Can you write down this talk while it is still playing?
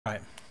All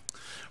right,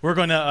 we're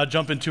going to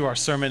jump into our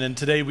sermon, and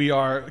today we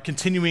are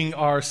continuing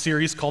our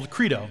series called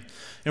Credo.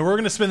 And we're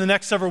going to spend the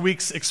next several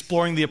weeks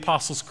exploring the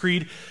Apostles'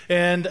 Creed.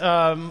 And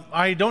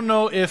I don't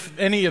know if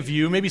any of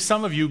you, maybe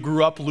some of you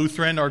grew up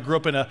Lutheran or grew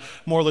up in a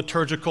more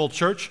liturgical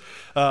church,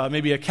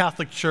 maybe a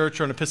Catholic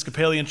church or an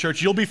Episcopalian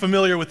church. You'll be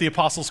familiar with the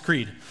Apostles'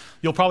 Creed.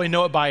 You'll probably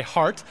know it by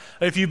heart.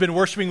 If you've been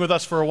worshiping with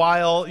us for a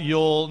while,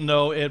 you'll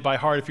know it by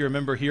heart if you're a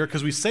member here,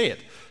 because we say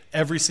it.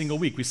 Every single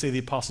week we say the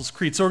Apostles'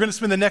 Creed. So we're going to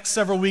spend the next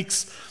several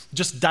weeks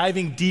just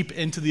diving deep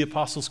into the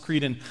Apostles'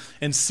 Creed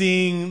and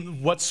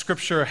seeing what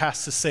Scripture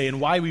has to say and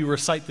why we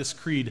recite this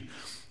creed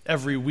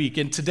every week.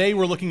 And today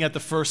we're looking at the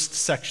first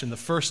section, the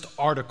first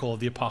article of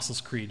the Apostles'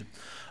 Creed.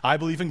 I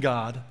believe in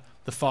God,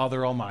 the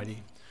Father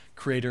Almighty,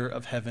 creator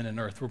of heaven and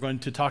earth. We're going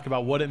to talk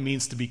about what it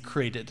means to be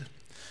created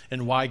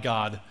and why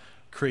God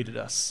created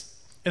us.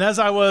 And as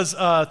I was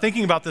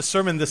thinking about this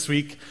sermon this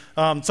week,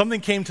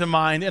 something came to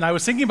mind, and I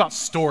was thinking about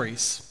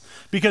stories.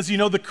 Because, you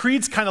know, the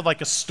creed's kind of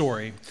like a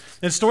story.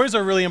 And stories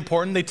are really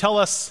important. They tell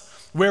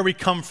us where we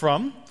come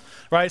from,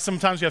 right?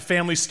 Sometimes we have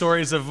family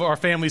stories of our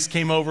families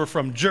came over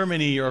from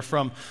Germany or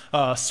from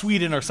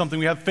Sweden or something.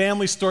 We have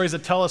family stories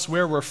that tell us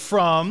where we're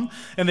from,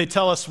 and they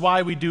tell us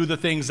why we do the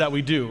things that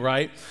we do,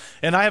 right?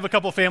 And I have a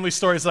couple family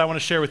stories that I want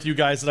to share with you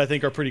guys that I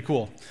think are pretty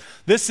cool.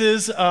 This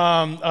is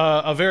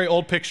a very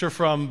old picture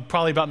from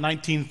probably about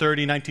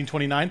 1930,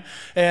 1929.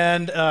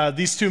 And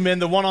these two men,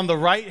 the one on the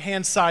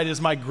right-hand side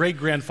is my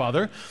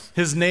great-grandfather.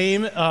 His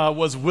name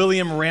was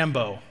William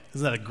Rambo.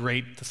 Isn't that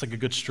that's like a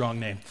good, strong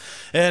name.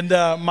 And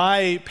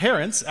my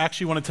parents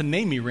actually wanted to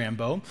name me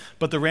Rambo,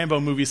 but the Rambo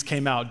movies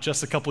came out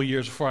just a couple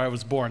years before I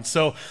was born.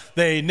 So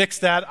they nixed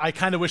that. I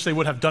kind of wish they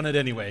would have done it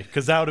anyway,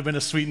 because that would have been a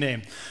sweet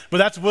name. But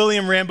that's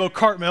William Rambo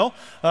Cartmill.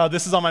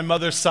 This is on my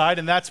mother's side,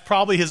 and that's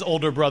probably his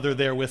older brother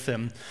there with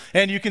him.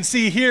 And you can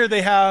see here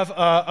they have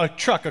a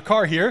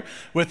car here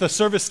with a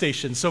service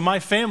station. So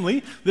my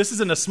family, this is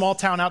in a small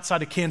town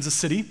outside of Kansas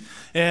City,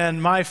 and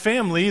my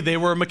family, they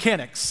were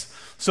mechanics.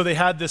 So they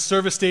had this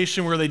service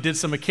station where they did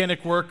some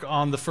mechanic work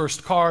on the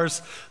first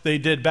cars. They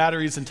did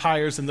batteries and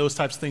tires and those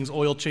types of things,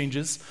 oil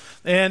changes.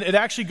 And it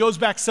actually goes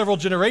back several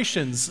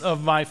generations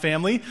of my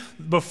family.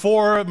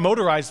 Before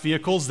motorized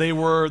vehicles, they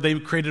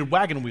created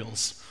wagon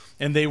wheels.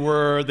 And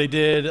they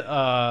did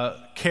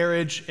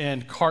carriage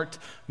and cart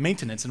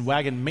maintenance and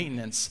wagon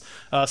maintenance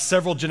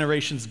several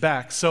generations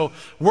back. So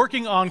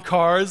working on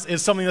cars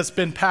is something that's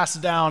been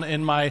passed down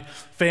in my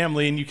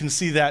family, and you can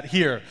see that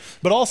here.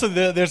 But also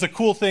there's a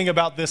cool thing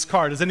about this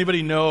car. Does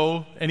anybody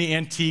know, any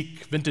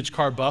antique vintage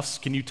car buffs?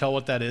 Can you tell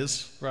what that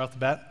is right off the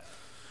bat?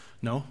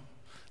 No?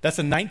 That's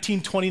a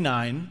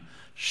 1929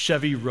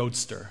 Chevy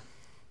Roadster.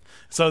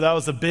 So that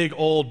was a big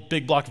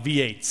block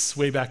V8s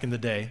way back in the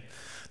day.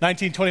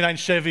 1929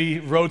 Chevy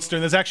Roadster.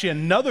 And there's actually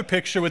another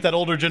picture with that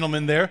older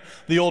gentleman there,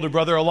 the older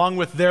brother, along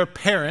with their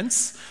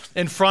parents,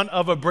 in front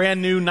of a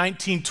brand new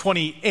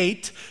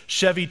 1928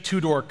 Chevy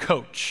two-door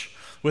coach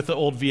with the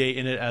old V8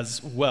 in it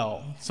as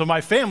well. So my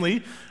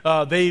family,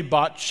 they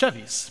bought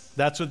Chevys.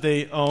 That's what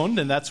they owned,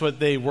 and that's what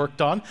they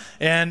worked on.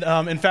 And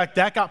in fact,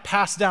 that got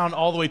passed down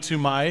all the way to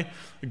my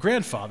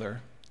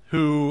grandfather,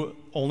 who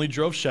only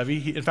drove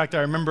Chevy. In fact,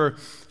 I remember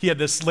he had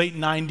this late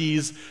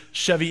 90s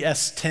Chevy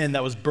S10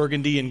 that was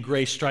burgundy and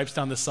gray stripes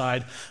down the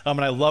side, and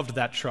I loved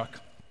that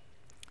truck.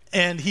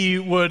 And he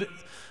would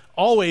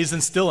always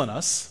instill in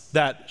us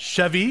that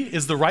Chevy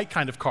is the right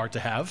kind of car to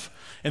have,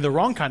 and the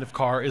wrong kind of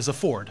car is a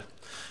Ford.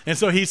 And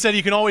so he said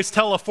you can always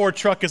tell a Ford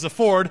truck is a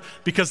Ford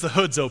because the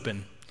hood's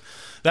open.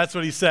 That's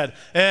what he said.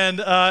 And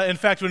in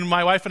fact, when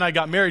my wife and I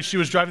got married, she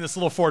was driving this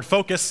little Ford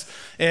Focus,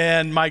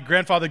 and my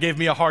grandfather gave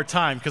me a hard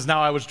time because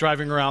now I was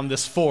driving around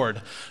this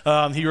Ford.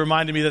 He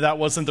reminded me that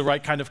wasn't the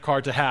right kind of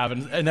car to have,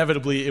 and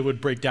inevitably it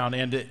would break down,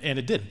 and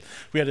it did.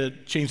 We had to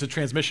change the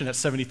transmission at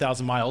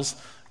 70,000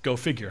 miles. Go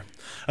figure.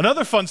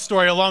 Another fun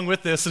story along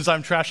with this, since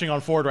I'm trashing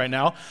on Ford right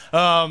now,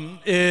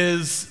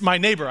 is my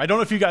neighbor. I don't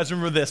know if you guys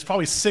remember this.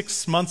 Probably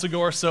 6 months ago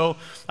or so,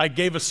 I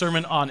gave a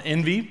sermon on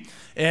envy,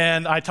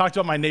 and I talked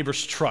about my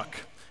neighbor's truck.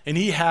 And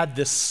he had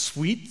this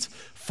sweet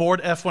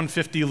Ford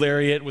F-150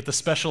 Lariat with the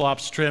special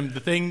ops trim.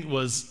 The thing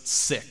was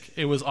sick.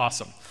 It was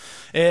awesome.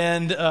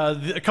 And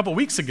a couple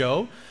weeks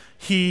ago,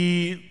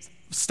 he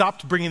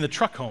stopped bringing the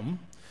truck home,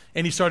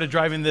 and he started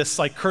driving this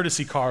like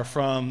courtesy car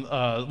from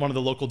one of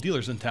the local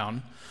dealers in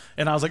town.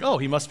 And I was like, oh,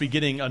 he must be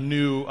getting a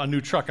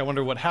new truck. I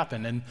wonder what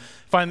happened. And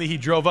finally, he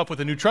drove up with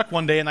a new truck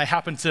one day, and I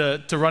happened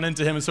to run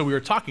into him, and so we were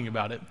talking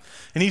about it.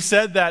 And he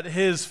said that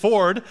his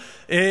Ford,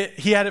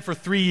 he had it for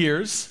 3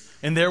 years,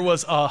 and there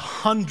was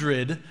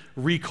 100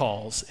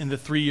 recalls in the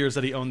 3 years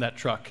that he owned that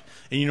truck.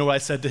 And you know what I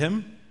said to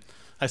him?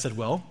 I said,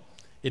 well,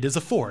 it is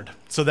a Ford.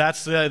 So that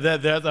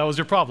was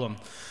your problem.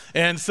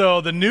 And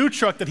so the new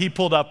truck that he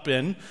pulled up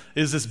in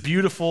is this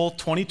beautiful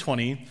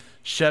 2020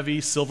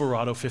 Chevy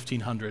Silverado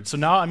 1500. So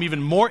now I'm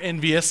even more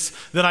envious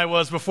than I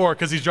was before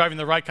because he's driving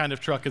the right kind of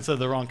truck instead of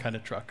the wrong kind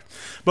of truck.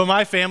 But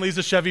my family's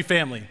a Chevy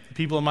family.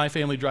 People in my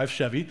family drive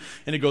Chevy,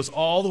 and it goes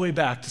all the way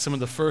back to some of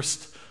the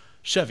first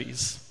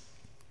Chevys.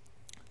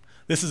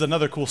 This is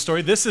another cool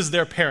story. This is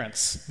their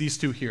parents, these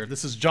two here.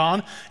 This is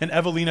John and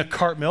Evelina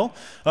Cartmill.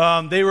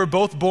 They were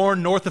both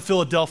born north of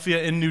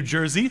Philadelphia in New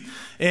Jersey.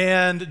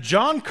 And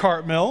John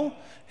Cartmill,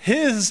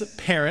 his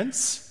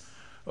parents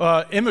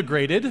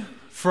immigrated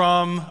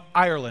from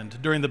Ireland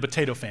during the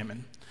potato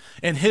famine.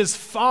 And his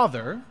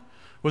father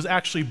was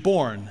actually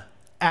born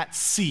at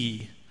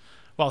sea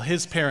while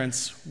his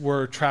parents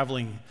were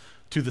traveling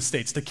to the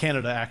States, to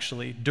Canada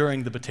actually,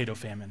 during the potato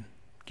famine.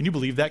 Can you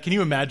believe that? Can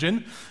you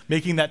imagine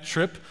making that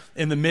trip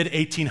in the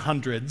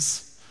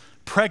mid-1800s,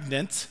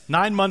 pregnant,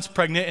 9 months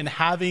pregnant, and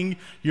having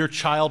your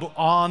child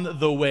on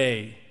the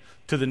way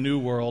to the new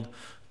world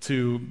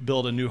to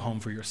build a new home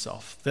for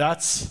yourself?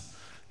 That's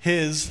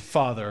his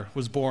father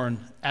was born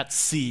at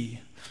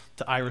sea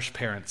to Irish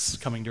parents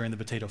coming during the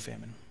potato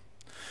famine.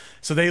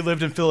 So they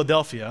lived in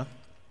Philadelphia,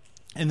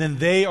 and then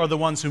they are the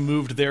ones who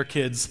moved their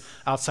kids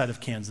outside of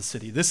Kansas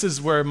City. This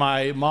is where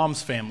my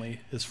mom's family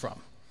is from,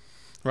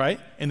 right?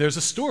 And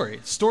there's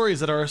stories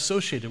that are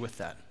associated with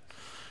that,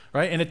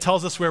 right? And it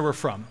tells us where we're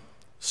from.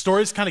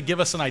 Stories kind of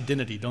give us an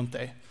identity, don't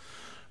they?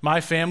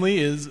 My family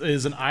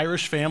is an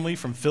Irish family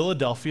from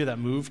Philadelphia that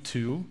moved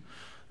to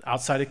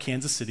outside of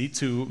Kansas City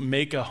to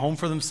make a home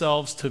for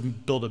themselves, to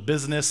build a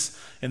business,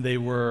 and they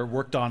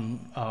worked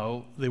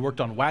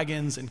on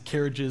wagons and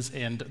carriages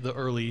and the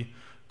early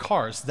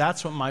cars.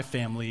 That's what my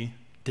family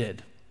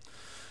did.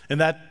 And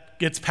that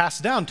gets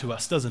passed down to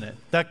us, doesn't it?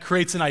 That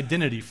creates an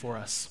identity for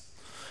us.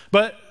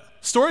 But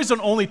stories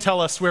don't only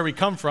tell us where we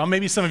come from.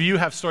 Maybe some of you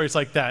have stories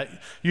like that.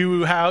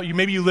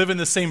 Maybe you live in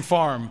the same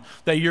farm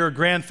that your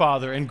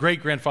grandfather and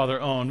great-grandfather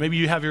owned. Maybe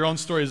you have your own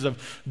stories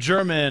of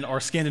German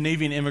or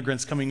Scandinavian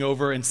immigrants coming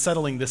over and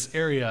settling this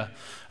area.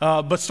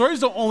 But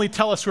stories don't only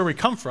tell us where we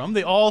come from.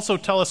 They also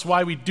tell us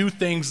why we do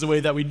things the way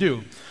that we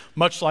do.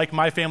 Much like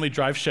my family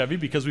drives Chevy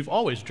because we've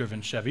always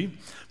driven Chevy.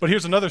 But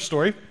here's another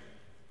story.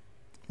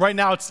 Right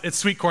now, it's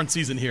sweet corn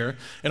season here,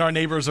 and our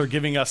neighbors are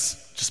giving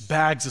us just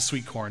bags of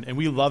sweet corn, and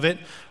we love it.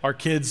 Our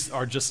kids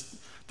are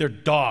they're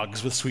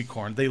dogs with sweet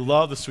corn. They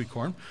love the sweet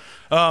corn.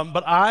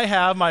 But I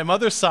have my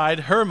mother's side,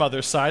 her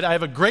mother's side. I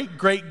have a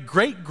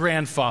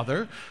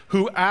great-great-great-grandfather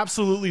who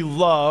absolutely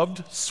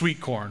loved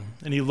sweet corn,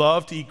 and he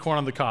loved to eat corn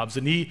on the cobs,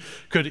 and he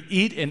could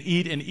eat and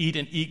eat and eat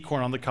and eat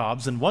corn on the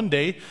cobs. And one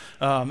day,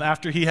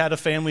 after he had a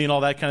family and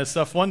all that kind of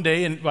stuff, one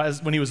day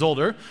when he was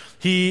older,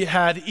 he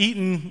had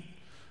eaten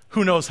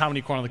who knows how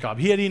many corn on the cob.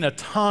 He had eaten a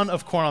ton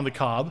of corn on the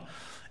cob,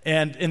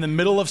 and in the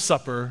middle of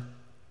supper,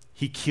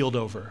 he keeled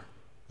over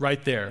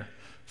right there,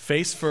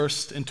 face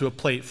first into a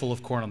plate full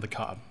of corn on the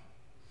cob.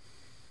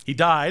 He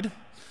died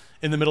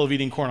in the middle of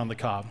eating corn on the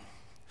cob.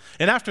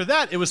 And after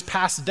that, it was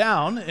passed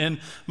down in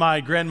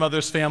my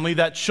grandmother's family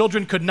that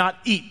children could not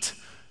eat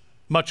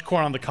much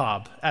corn on the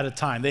cob at a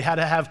time. They had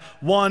to have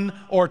 1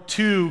 or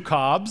 2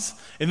 cobs,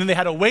 and then they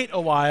had to wait a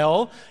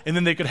while, and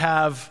then they could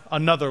have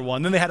another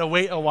one. Then they had to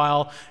wait a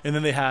while, and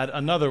then they had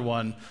another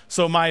one.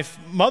 So my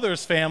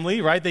mother's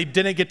family, right, they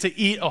didn't get to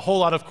eat a whole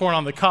lot of corn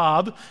on the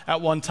cob at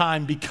one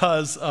time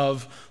because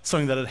of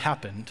something that had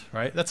happened,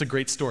 right? That's a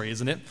great story,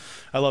 isn't it?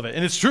 I love it.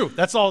 And it's true.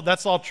 That's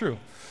all true.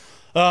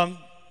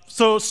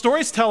 So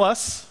stories tell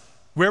us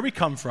where we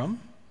come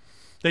from.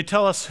 They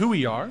tell us who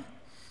we are.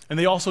 And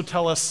they also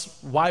tell us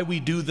why we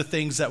do the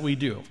things that we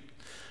do.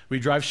 We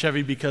drive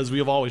Chevy because we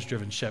have always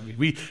driven Chevy.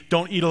 We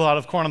don't eat a lot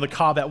of corn on the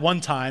cob at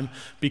one time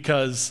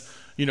because,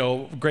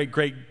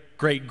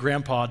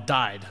 great-great-great-grandpa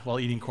died while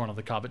eating corn on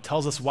the cob. It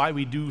tells us why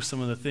we do some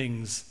of the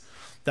things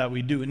that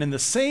we do. And in the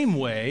same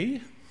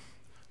way,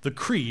 the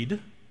creed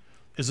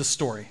is a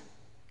story.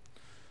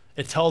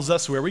 It tells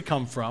us where we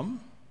come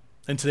from,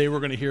 and today we're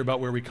going to hear about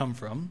where we come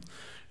from.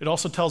 It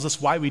also tells us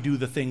why we do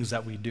the things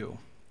that we do.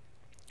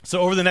 So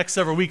over the next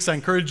several weeks, I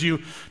encourage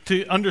you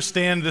to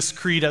understand this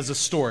creed as a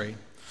story,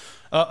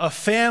 a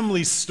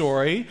family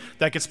story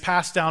that gets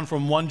passed down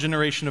from one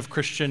generation of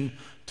Christian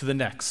to the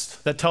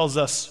next, that tells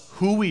us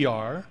who we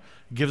are,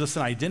 gives us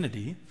an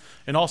identity,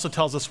 and also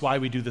tells us why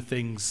we do the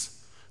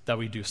things that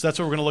we do. So that's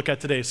what we're going to look at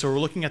today. So we're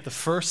looking at the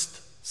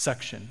first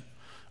section.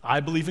 I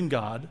believe in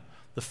God,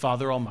 the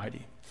Father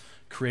Almighty,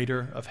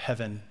 creator of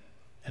heaven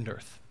and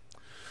earth.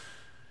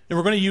 And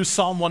we're going to use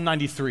Psalm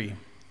 193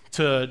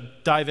 to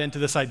dive into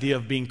this idea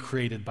of being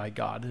created by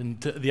God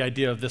and the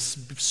idea of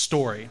this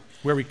story,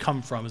 where we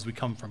come from as we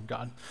come from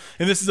God.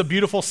 And this is a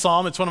beautiful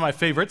psalm. It's one of my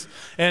favorites.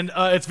 And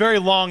it's very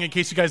long, in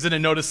case you guys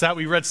didn't notice that.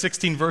 We read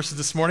 16 verses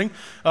this morning.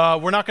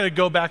 We're not going to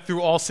go back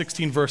through all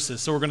 16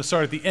 verses. So we're going to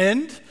start at the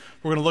end.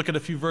 We're going to look at a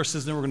few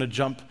verses, then we're going to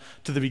jump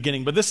to the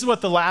beginning. But this is what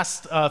the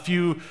last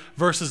few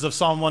verses of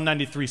Psalm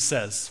 193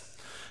 says.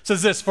 It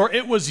says this: "For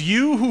it was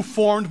you who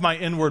formed my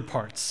inward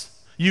parts.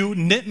 You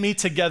knit me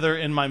together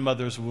in my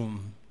mother's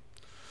womb.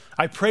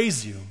 I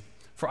praise you,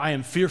 for I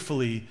am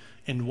fearfully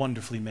and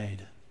wonderfully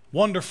made.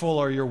 Wonderful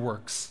are your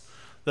works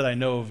that I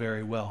know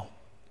very well.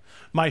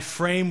 My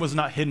frame was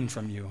not hidden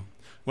from you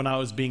when I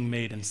was being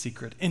made in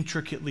secret,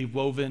 intricately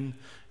woven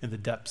in the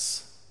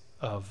depths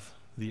of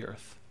the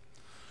earth."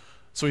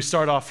 So we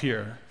start off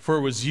here. "For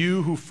it was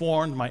you who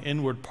formed my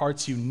inward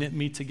parts. You knit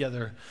me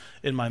together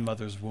in my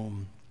mother's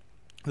womb."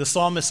 the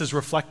psalmist is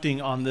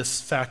reflecting on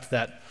this fact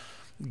that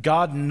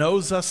God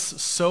knows us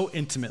so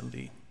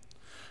intimately,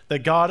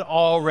 that God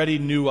already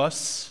knew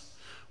us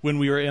when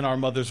we were in our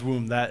mother's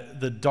womb, that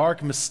the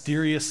dark,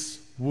 mysterious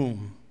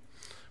womb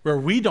where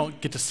we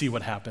don't get to see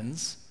what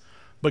happens,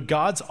 but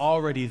God's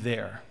already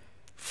there,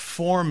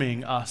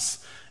 forming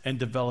us and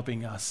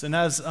developing us. And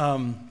as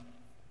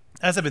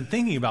I've been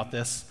thinking about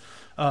this,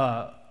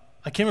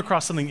 I came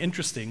across something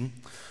interesting.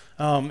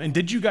 And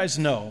did you guys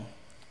know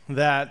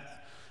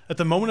that at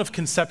the moment of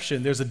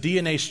conception, there's a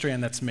DNA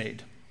strand that's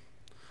made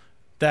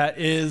that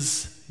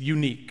is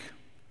unique?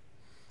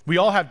 We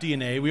all have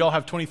DNA. We all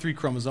have 23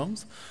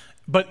 chromosomes.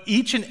 But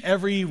each and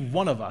every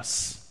one of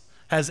us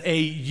has a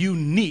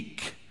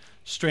unique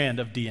strand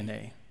of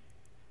DNA.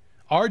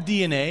 Our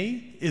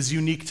DNA is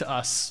unique to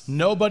us.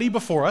 Nobody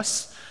before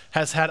us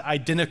has had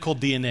identical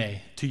DNA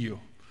to you.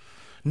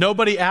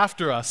 Nobody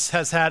after us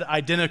has had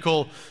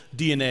identical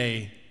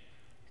DNA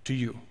to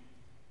you.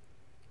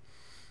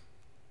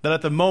 That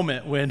at the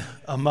moment when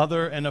a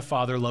mother and a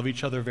father love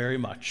each other very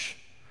much,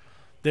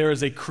 there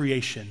is a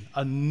creation,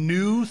 a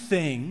new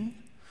thing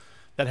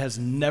that has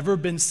never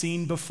been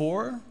seen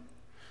before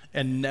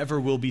and never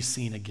will be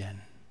seen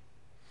again.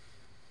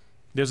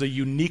 There's a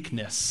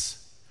uniqueness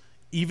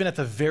even at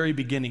the very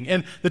beginning.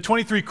 And the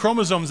 23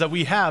 chromosomes that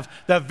we have,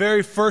 that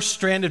very first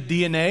strand of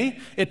DNA,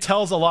 it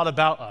tells a lot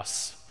about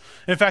us.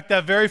 In fact,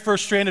 that very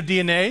first strand of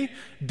DNA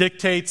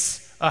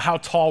dictates how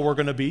tall we're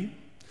going to be.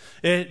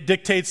 It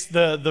dictates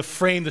the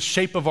frame, the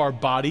shape of our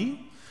body.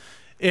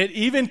 It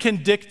even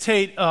can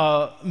dictate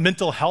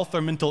mental health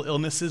or mental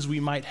illnesses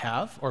we might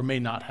have or may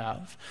not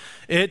have.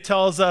 It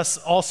tells us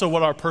also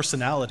what our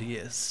personality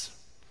is.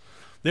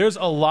 There's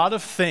a lot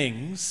of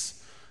things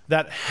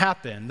that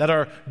happen that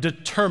are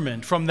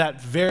determined from that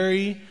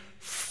very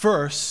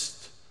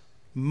first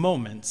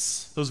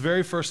moments, those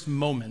very first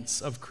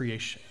moments of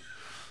creation.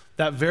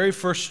 That very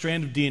first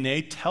strand of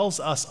DNA tells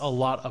us a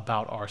lot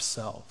about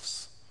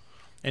ourselves.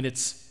 And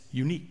it's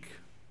unique.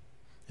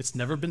 It's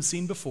never been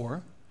seen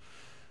before,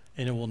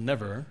 and it will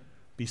never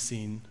be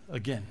seen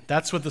again.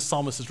 That's what the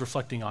psalmist is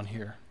reflecting on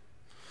here.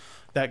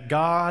 That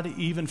God,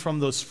 even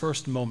from those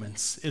first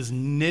moments, is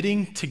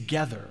knitting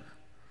together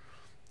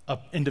an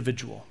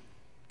individual,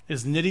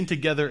 is knitting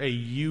together a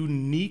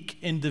unique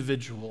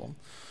individual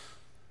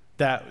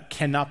that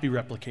cannot be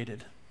replicated,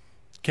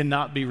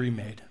 cannot be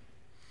remade.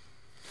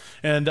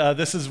 And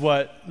this is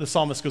what the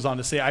psalmist goes on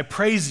to say: I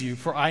praise you,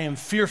 for I am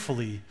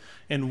fearfully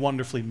and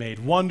wonderfully made.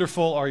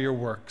 Wonderful are your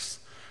works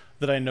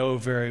that I know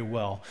very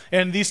well.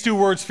 And these two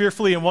words,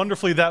 fearfully and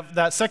wonderfully,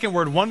 that second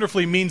word,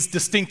 wonderfully, means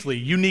distinctly,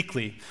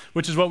 uniquely,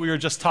 which is what we were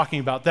just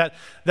talking about. That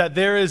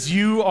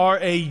you are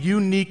a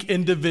unique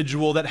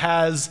individual that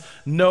has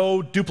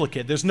no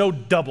duplicate. There's no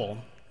double,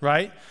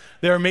 right?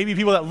 There are maybe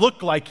people that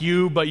look like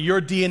you, but your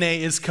DNA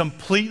is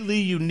completely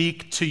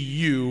unique to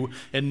you,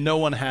 and no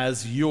one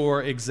has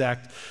your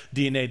exact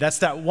DNA. That's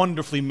that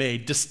wonderfully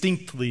made,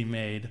 distinctly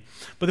made.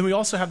 But then we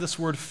also have this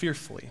word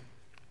fearfully.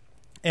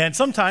 And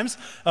sometimes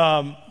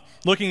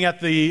looking at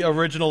the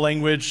original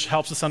language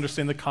helps us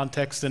understand the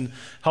context and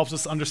helps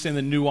us understand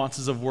the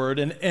nuances of word.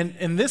 And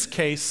in this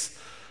case,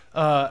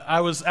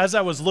 as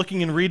I was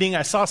looking and reading,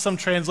 I saw some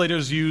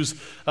translators use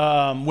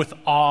with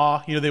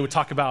awe. You know, they would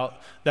talk about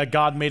that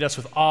God made us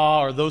with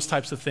awe or those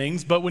types of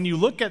things. But when you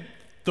look at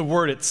the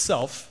word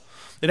itself,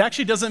 it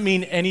actually doesn't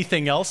mean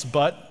anything else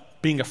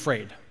but being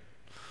afraid.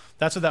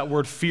 That's what that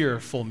word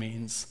fearful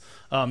means,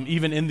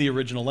 even in the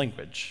original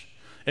language.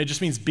 It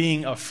just means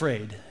being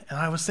afraid. And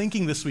I was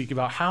thinking this week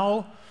about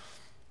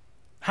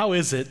how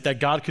is it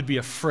that God could be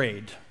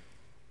afraid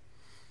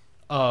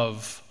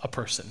of a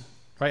person,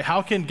 right?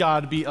 How can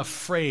God be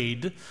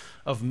afraid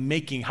of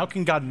how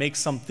can God make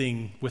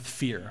something with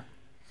fear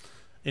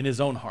in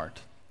his own heart?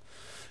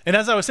 And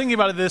as I was thinking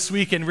about it this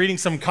week and reading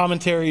some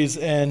commentaries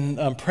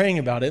and praying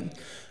about it,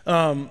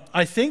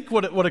 I think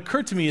what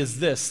occurred to me is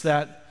this,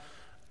 that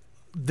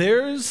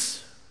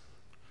there's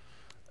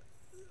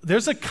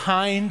a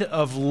kind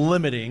of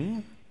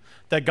limiting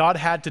that God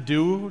had to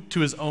do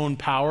to his own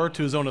power,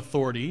 to his own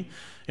authority,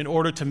 in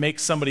order to make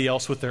somebody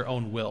else with their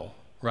own will,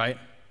 right?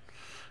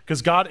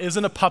 Because God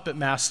isn't a puppet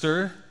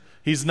master.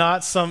 He's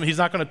not going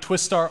to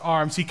twist our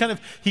arms.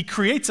 He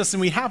creates us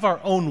and we have our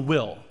own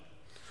will.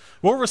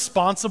 We're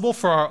responsible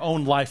for our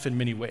own life in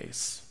many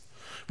ways.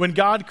 When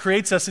God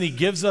creates us and he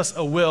gives us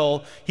a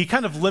will, he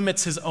kind of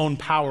limits his own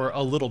power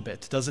a little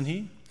bit, doesn't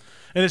he?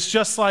 And it's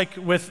just like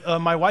with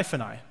my wife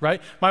and I,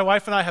 right? My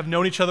wife and I have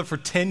known each other for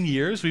 10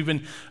 years. We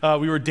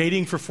were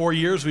dating for 4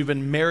 years. We've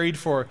been married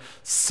for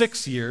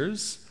 6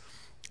 years.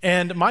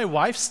 And my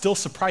wife still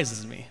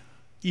surprises me,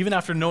 even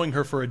after knowing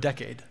her for a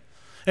decade.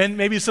 And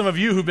maybe some of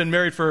you who've been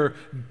married for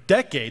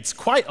decades,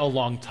 quite a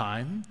long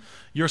time,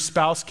 your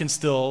spouse can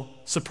still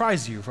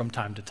surprise you from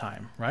time to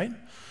time, right?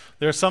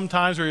 There are some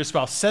times where your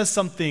spouse says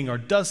something or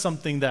does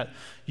something that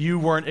you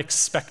weren't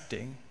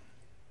expecting.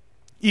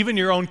 Even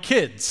your own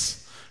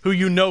kids, who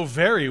you know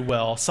very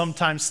well,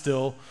 sometimes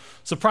still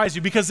surprise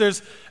you,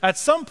 because at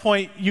some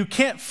point you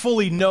can't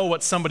fully know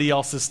what somebody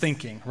else is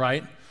thinking,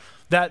 right?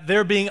 that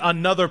there being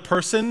another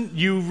person,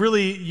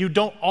 you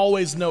don't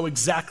always know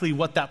exactly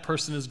what that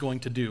person is going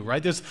to do,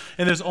 right?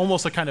 There's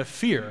almost a kind of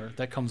fear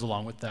that comes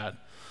along with that,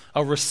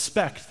 a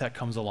respect that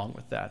comes along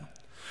with that.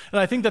 And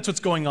I think that's what's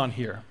going on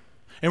here.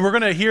 And we're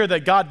going to hear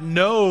that God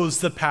knows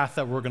the path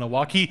that we're going to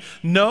walk. He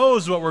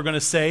knows what we're going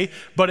to say,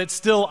 but it's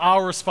still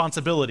our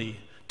responsibility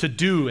to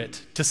do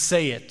it, to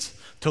say it,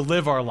 to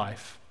live our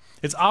life.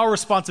 It's our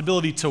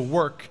responsibility to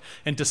work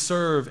and to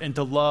serve and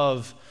to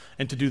love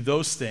and to do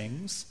those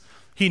things.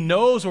 He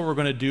knows what we're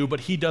going to do,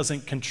 but he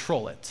doesn't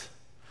control it.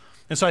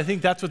 And so I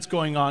think that's what's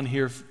going on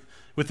here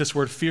with this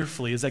word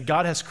fearfully, is that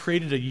God has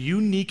created a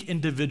unique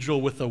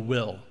individual with a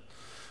will,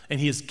 and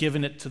he has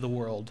given it to the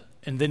world.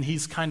 And then he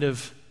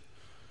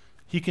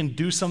can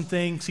do some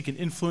things, he can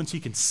influence, he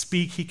can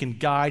speak, he can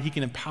guide, he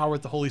can empower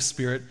with the Holy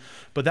Spirit,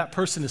 but that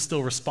person is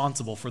still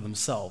responsible for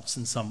themselves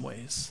in some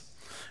ways.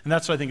 And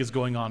that's what I think is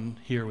going on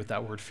here with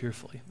that word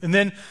fearfully. And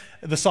then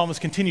the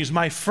psalmist continues,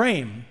 my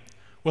frame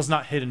was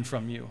not hidden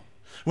from you,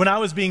 when I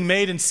was being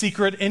made in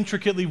secret,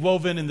 intricately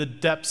woven in the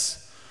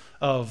depths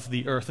of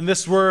the earth. And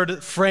this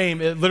word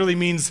frame, it literally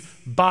means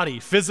body,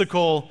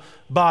 physical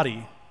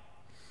body.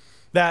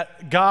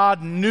 That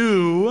God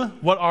knew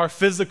what our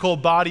physical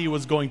body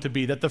was going to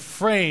be, that the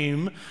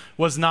frame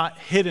was not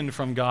hidden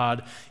from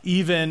God,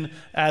 even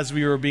as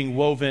we were being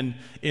woven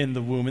in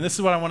the womb. And this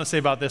is what I want to say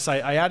about this.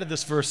 I added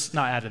this verse,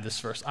 not added this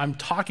verse. I'm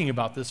talking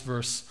about this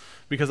verse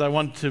because I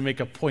want to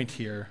make a point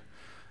here,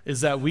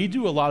 is that we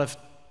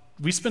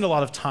spend a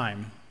lot of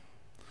time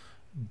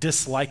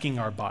disliking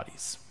our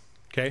bodies,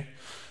 okay?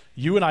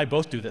 You and I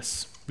both do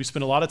this. We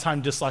spend a lot of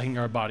time disliking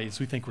our bodies.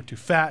 We think we're too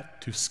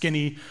fat, too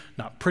skinny,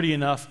 not pretty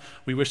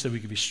enough. We wish that we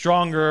could be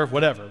stronger,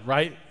 whatever,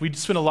 right? We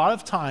spend a lot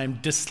of time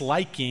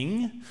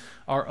disliking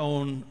our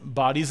own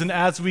bodies. And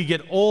as we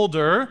get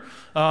older,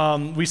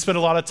 we spend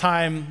a lot of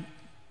time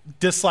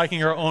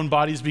disliking our own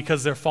bodies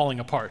because they're falling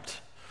apart,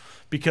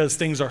 because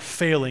things are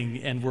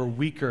failing and we're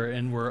weaker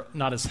and we're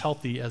not as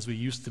healthy as we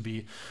used to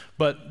be.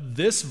 But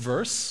this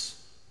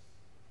verse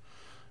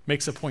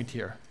makes a point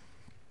here,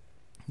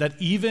 that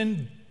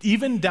even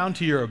down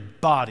to your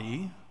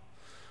body,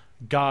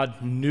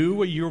 God knew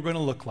what you were going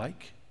to look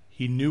like.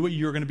 He knew what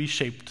you were going to be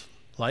shaped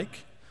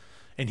like,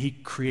 and he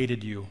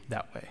created you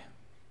that way.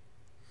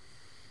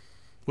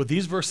 What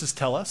these verses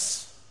tell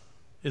us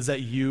is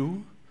that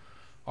you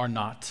are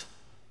not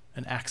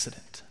an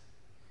accident.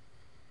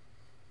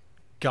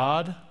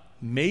 God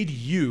made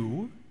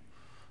you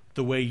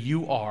the way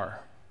you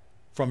are,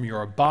 from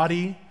your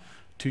body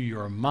to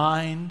your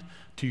mind,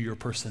 to your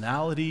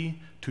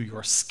personality, to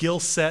your skill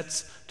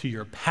sets, to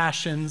your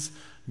passions.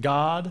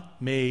 God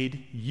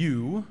made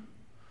you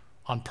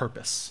on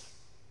purpose.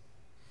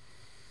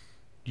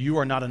 You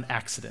are not an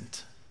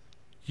accident.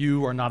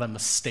 You are not a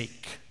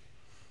mistake.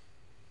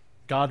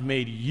 God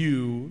made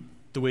you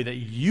the way that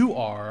you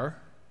are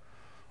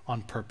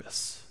on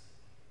purpose.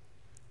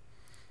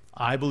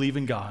 I believe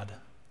in God,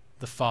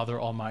 the Father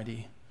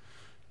Almighty,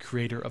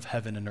 creator of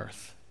heaven and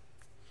earth,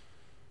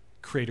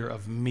 creator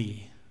of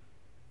me,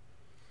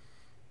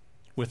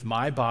 with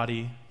my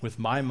body, with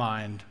my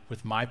mind,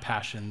 with my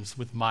passions,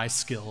 with my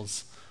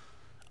skills.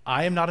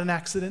 I am not an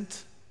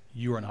accident.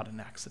 You are not an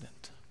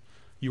accident.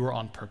 You are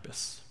on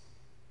purpose.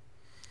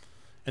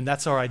 And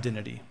that's our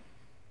identity,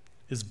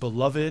 is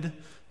beloved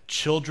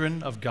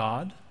children of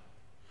God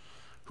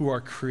who are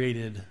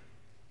created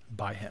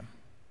by him.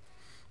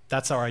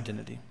 That's our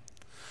identity.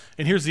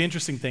 And here's the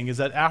interesting thing, is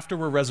that after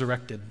we're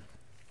resurrected,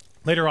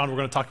 later on we're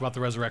going to talk about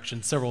the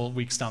resurrection several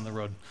weeks down the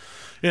road.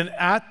 And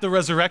at the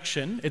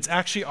resurrection, it's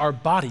actually our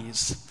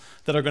bodies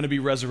that are going to be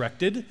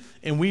resurrected,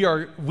 and we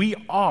are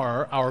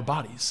our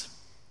bodies.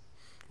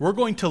 We're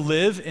going to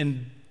live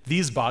in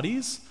these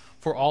bodies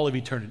for all of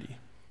eternity.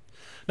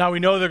 Now we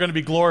know they're going to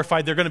be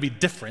glorified, they're going to be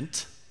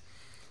different,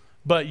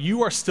 but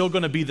you are still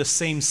going to be the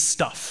same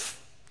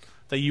stuff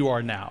that you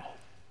are now.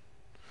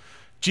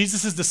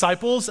 Jesus'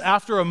 disciples,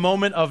 after a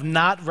moment of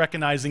not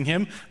recognizing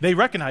him, they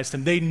recognized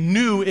him. They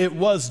knew it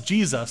was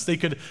Jesus. They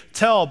could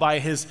tell by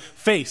his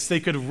face.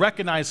 They could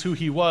recognize who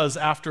he was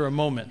after a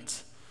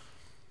moment,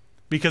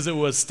 because it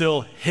was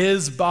still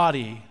his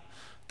body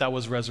that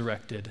was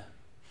resurrected,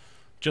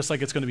 just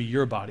like it's going to be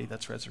your body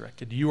that's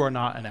resurrected. You are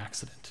not an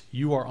accident.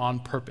 You are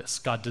on purpose.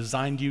 God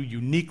designed you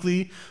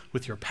uniquely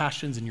with your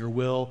passions and your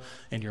will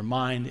and your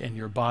mind and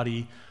your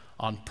body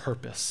on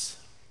purpose.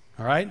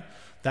 All right?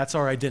 That's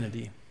our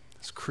identity.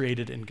 It's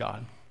created in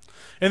God.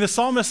 And the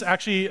psalmist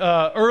actually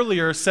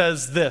earlier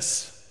says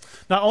this.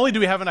 Not only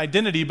do we have an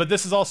identity, but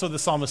this is also the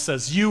psalmist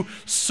says, you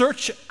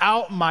search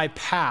out my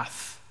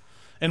path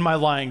and my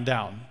lying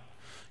down.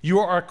 You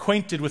are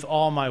acquainted with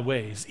all my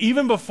ways.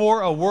 Even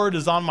before a word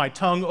is on my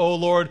tongue, O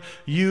Lord,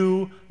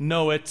 you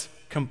know it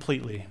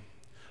completely.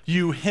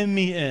 You hem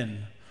me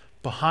in,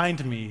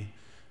 behind me,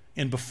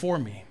 and before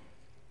me,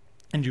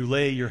 and you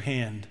lay your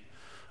hand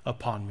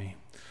upon me.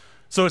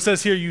 So it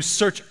says here, you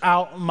search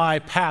out my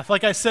path.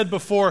 Like I said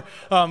before,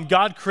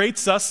 God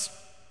creates us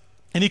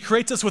And he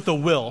creates us with a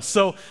will.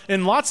 So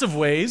in lots of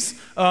ways,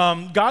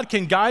 God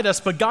can guide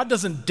us, but God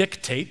doesn't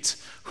dictate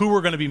who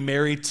we're going to be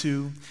married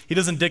to. He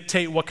doesn't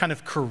dictate what kind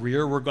of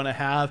career we're going to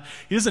have.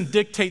 He doesn't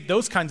dictate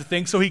those kinds of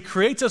things. So he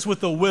creates us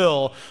with a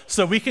will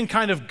so we can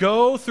kind of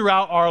go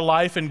throughout our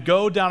life and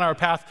go down our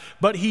path,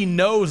 but he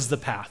knows the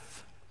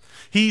path.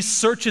 He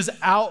searches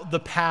out the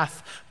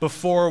path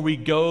before we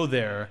go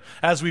there.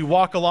 As we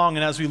walk along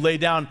and as we lay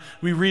down,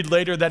 we read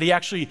later that he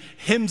actually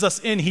hems us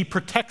in. He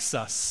protects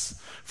us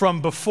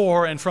from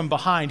before and from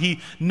behind. He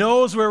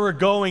knows where we're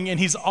going, and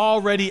he's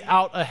already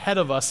out ahead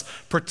of us,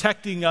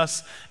 protecting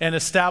us and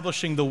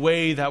establishing the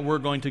way that we're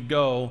going to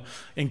go,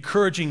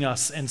 encouraging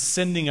us and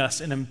sending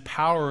us and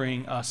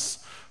empowering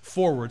us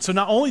forward. So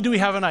not only do we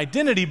have an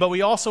identity, but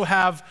we also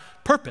have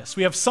purpose.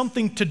 We have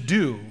something to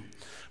do.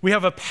 We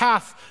have a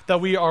path that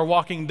we are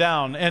walking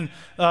down. And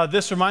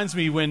this reminds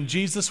me, when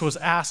Jesus was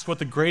asked what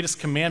the greatest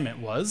commandment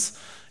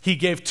was, he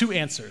gave two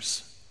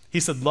answers. He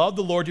said, love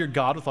the Lord your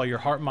God with all your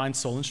heart, mind,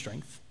 soul, and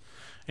strength.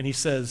 And he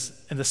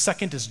says, and the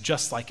second is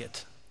just like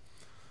it,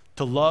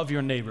 to love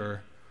your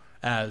neighbor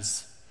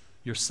as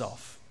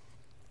yourself.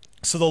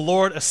 So the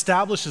Lord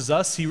establishes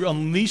us, he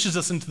unleashes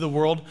us into the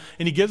world,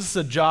 and he gives us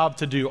a job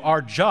to do.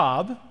 Our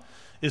job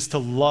is to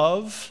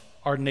love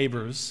our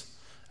neighbors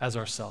as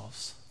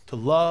ourselves, to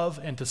love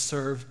and to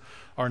serve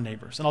our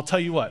neighbors. And I'll tell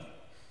you what,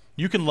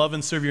 you can love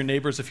and serve your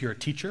neighbors if you're a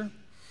teacher,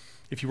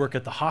 if you work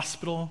at the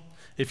hospital,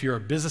 if you're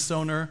a business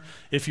owner,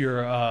 if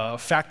you're a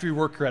factory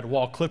worker at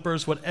Wall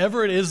Clippers,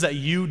 whatever it is that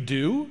you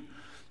do,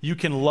 you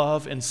can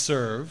love and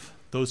serve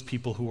those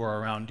people who are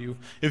around you.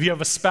 If you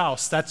have a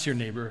spouse, that's your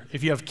neighbor.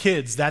 If you have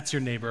kids, that's your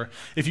neighbor.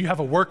 If you have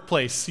a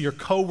workplace, your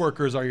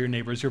coworkers are your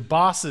neighbors. Your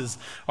bosses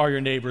are your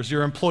neighbors.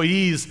 Your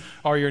employees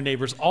are your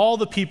neighbors. All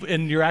the people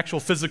in your actual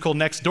physical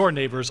next door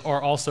neighbors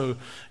are also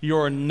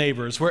your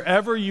neighbors.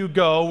 Wherever you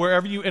go,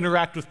 wherever you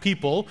interact with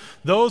people,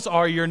 those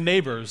are your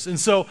neighbors. And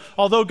so,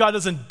 although God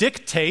doesn't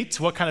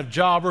dictate what kind of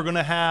job we're going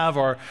to have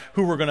or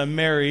who we're going to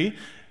marry,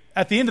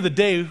 at the end of the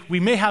day, we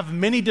may have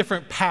many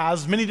different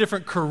paths, many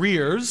different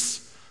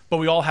careers, but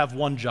we all have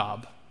one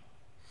job.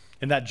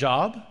 And that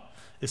job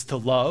is to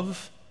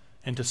love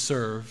and to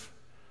serve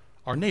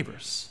our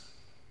neighbors.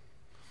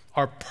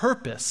 Our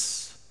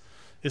purpose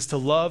is to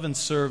love and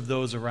serve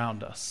those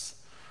around us.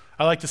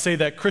 I like to say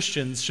that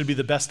Christians should be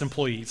the best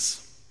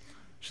employees,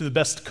 should be the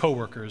best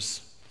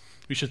coworkers.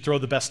 We should throw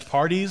the best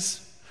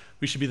parties.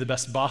 We should be the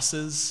best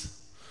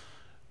bosses.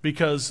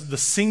 Because the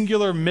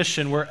singular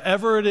mission,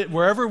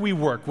 wherever we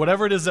work,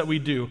 whatever it is that we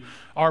do,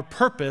 our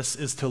purpose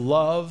is to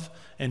love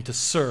and to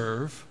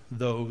serve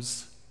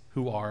those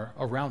who are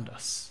around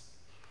us.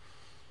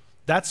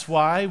 That's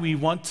why we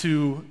want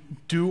to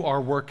do our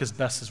work as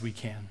best as we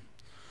can.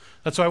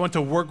 That's why I want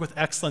to work with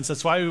excellence.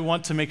 That's why we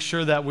want to make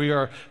sure that we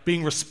are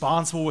being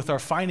responsible with our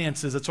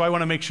finances. That's why I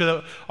want to make sure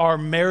that our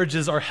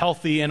marriages are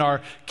healthy and our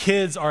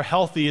kids are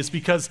healthy. It's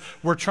because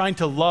we're trying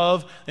to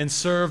love and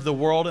serve the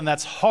world, and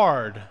that's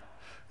hard,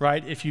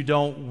 right? If you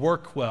don't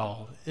work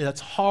well.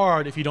 That's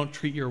hard if you don't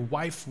treat your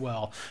wife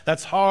well.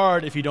 That's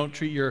hard if you don't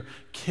treat your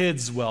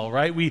kids well,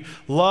 right? We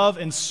love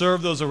and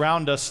serve those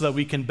around us so that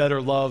we can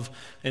better love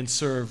and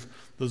serve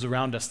those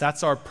around us.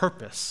 That's our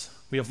purpose.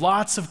 We have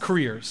lots of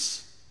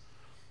careers.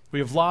 We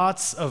have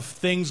lots of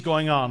things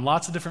going on,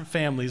 lots of different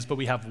families, but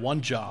we have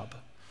one job,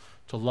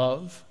 to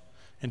love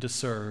and to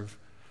serve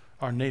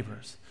our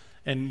neighbors.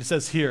 And it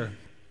says here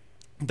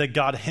that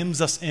God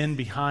hems us in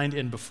behind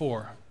and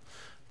before.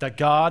 That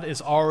God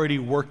is already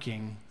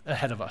working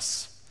ahead of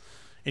us.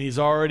 And he's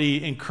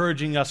already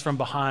encouraging us from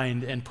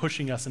behind and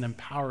pushing us and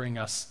empowering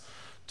us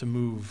to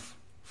move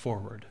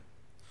forward.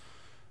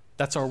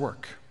 That's our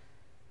work.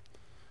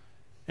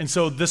 And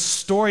so this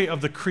story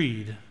of the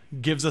creed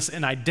gives us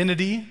an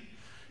identity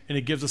and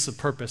it gives us a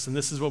purpose. And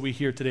this is what we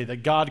hear today,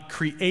 that God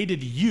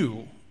created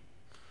you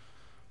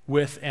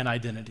with an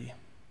identity.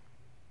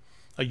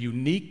 A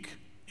unique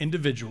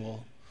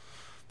individual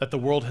that the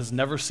world has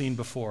never seen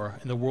before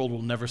and the world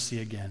will never see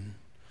again.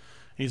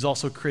 And he's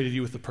also created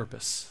you with a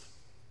purpose,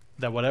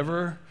 that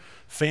whatever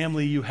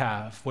family you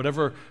have,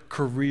 whatever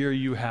career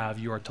you have,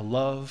 you are to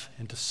love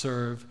and to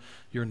serve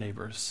your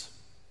neighbors,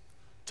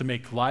 to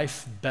make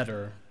life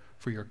better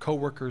for your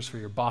coworkers, for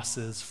your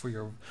bosses, for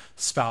your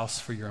spouse,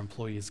 for your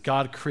employees.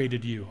 God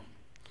created you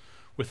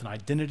with an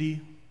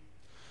identity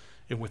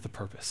and with a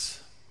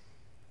purpose.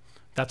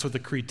 That's what the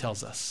creed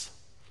tells us.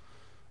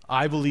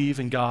 I believe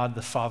in God,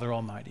 the Father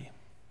Almighty,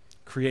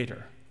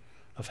 creator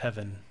of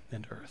heaven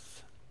and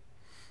earth.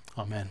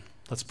 Amen.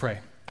 Let's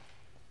pray.